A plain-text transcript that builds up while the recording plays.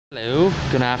Hello,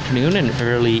 good afternoon and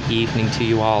early evening to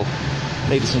you all,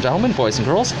 ladies and gentlemen, boys and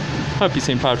girls. Happy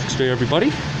St. Patrick's Day, everybody.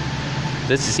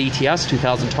 This is ETS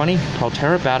 2020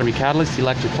 Proterra battery catalyst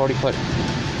electric 40-foot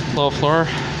low floor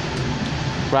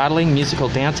rattling musical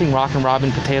dancing rock and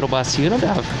robin potato bus unit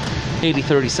of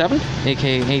 8037,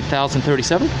 aka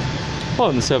 8037,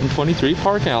 on the 723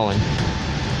 Parkallen,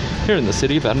 here in the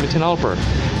city of Edmonton, Alberta.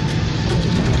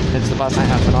 It's the bus I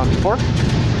have been on before.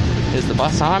 Is the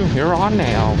bus I'm here on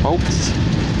now, folks.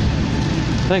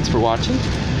 Thanks for watching.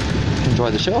 Enjoy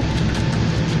the show.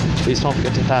 Please don't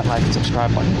forget to hit that like and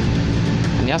subscribe button.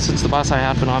 And yes, it's the bus I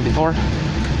have been on before.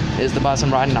 Is the bus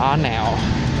I'm riding on now.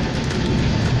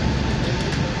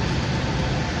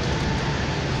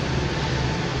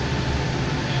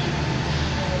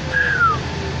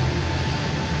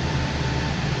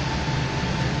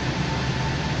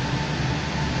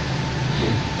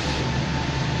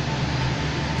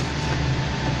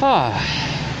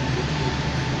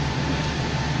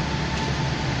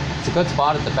 It's a good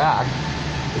spot at the back.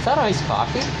 Is that iced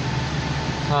coffee?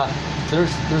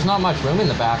 There's not much room in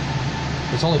the back.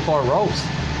 There's only 4 rows.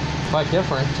 Quite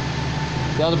different.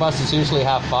 The other buses usually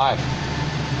have 5.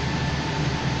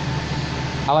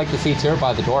 I like the seats here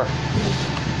by the door.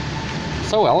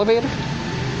 So elevated.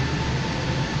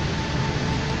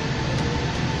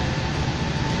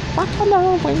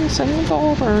 Buffalo wings and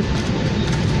over.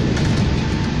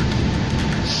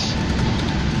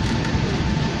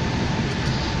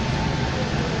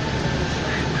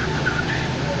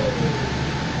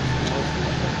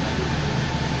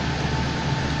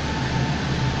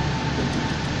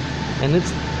 And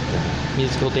it's the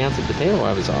musical dancing potato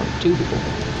I was on too before.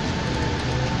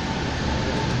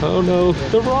 Oh no,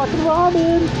 the rock and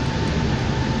robin!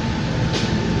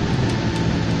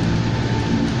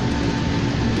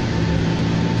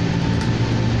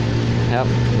 Yep,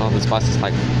 no, this bus is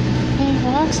like, he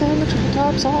walks in the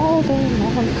treetops all day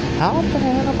long, out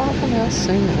there about the nest,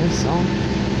 sing his song.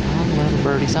 On the little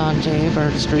birdies on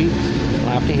Jaybird Street,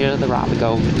 love to hear the robin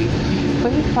go tweet.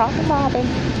 Tweet, rock and robin,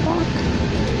 rock.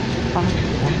 Rock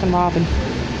and robin.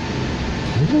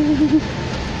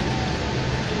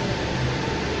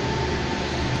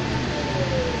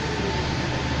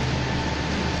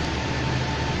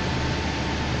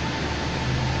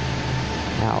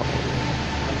 Now.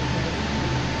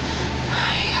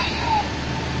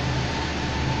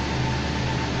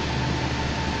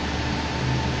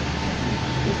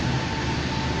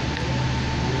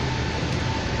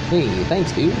 Hey,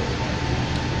 thanks, dude.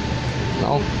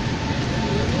 No.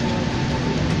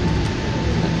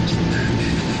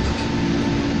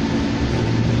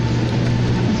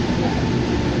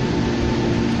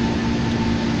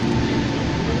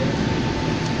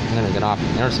 I'm gonna get off the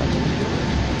intersection.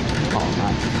 Oh,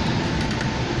 not.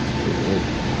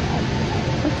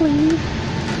 Quickly.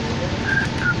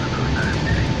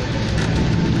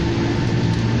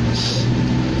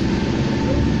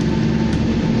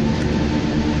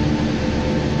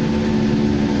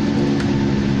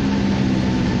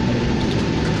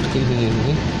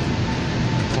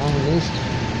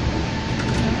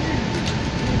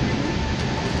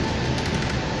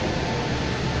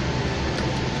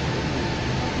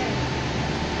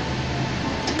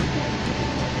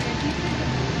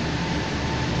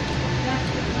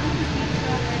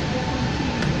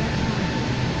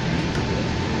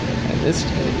 This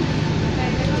day.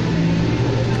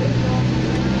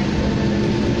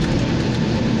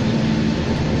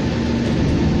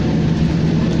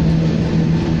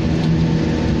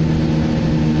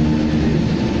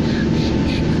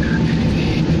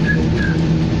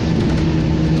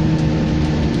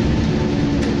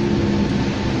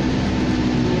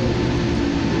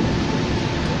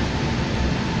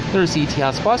 There's the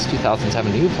ETS bus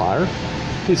 2007 new flyer.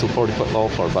 Diesel 40-foot low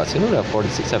floor bus unit of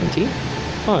 4617.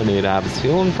 I need to have its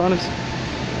fuel in front of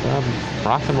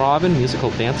rock and robin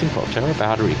musical dancing Proterra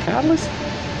battery catalyst.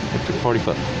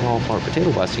 40-foot low floor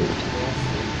potato bus unit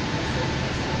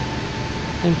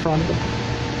in front of it.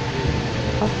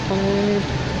 Okay.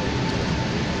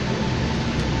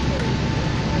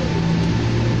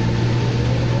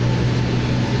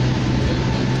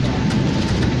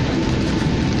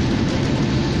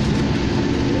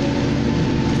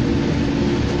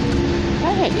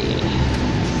 Hey.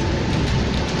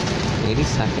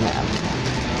 82nd Avenue.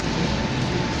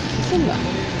 It's in the...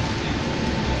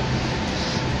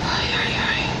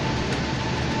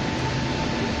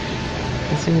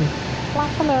 It's in...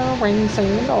 Buffalo wings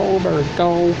and over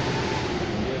go.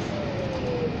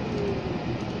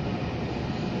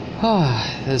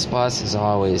 This bus is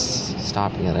always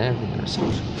stopping at every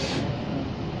intersection.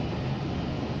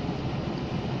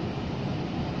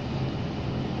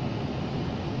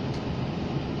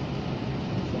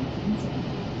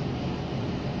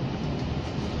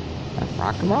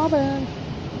 Rockin' Robin.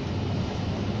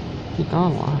 Keep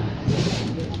going, why?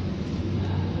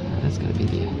 That's gonna be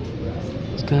the.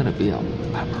 It's gonna be a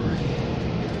memory.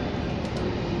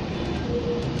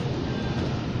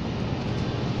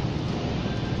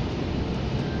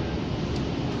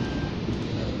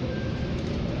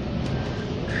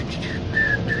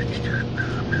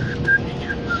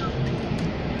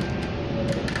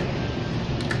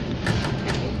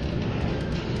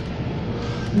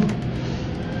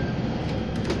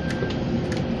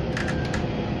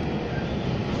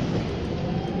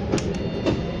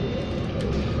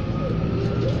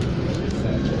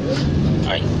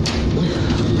 Alright.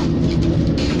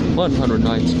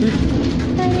 109th Street.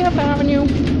 Up Avenue.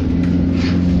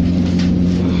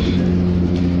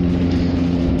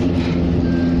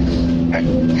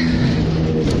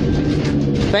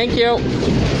 Thank you.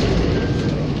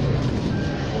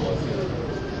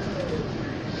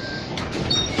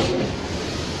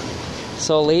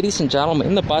 So, ladies and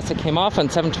gentlemen, the bus that came off on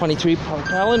 723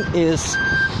 Parkallen is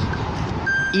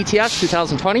ETS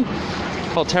 2020.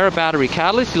 Proterra battery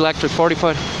catalyst, electric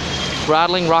 40-foot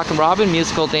rattling, rockin' robin,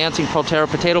 musical dancing Proterra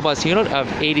potato bus unit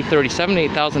of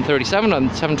 8037 on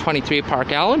 723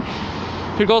 Parkallen.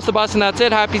 Here goes the bus, and that's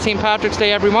it. Happy St. Patrick's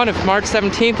Day, everyone, of March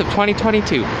 17th of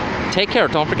 2022. Take care.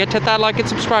 Don't forget to hit that like and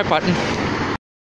subscribe button.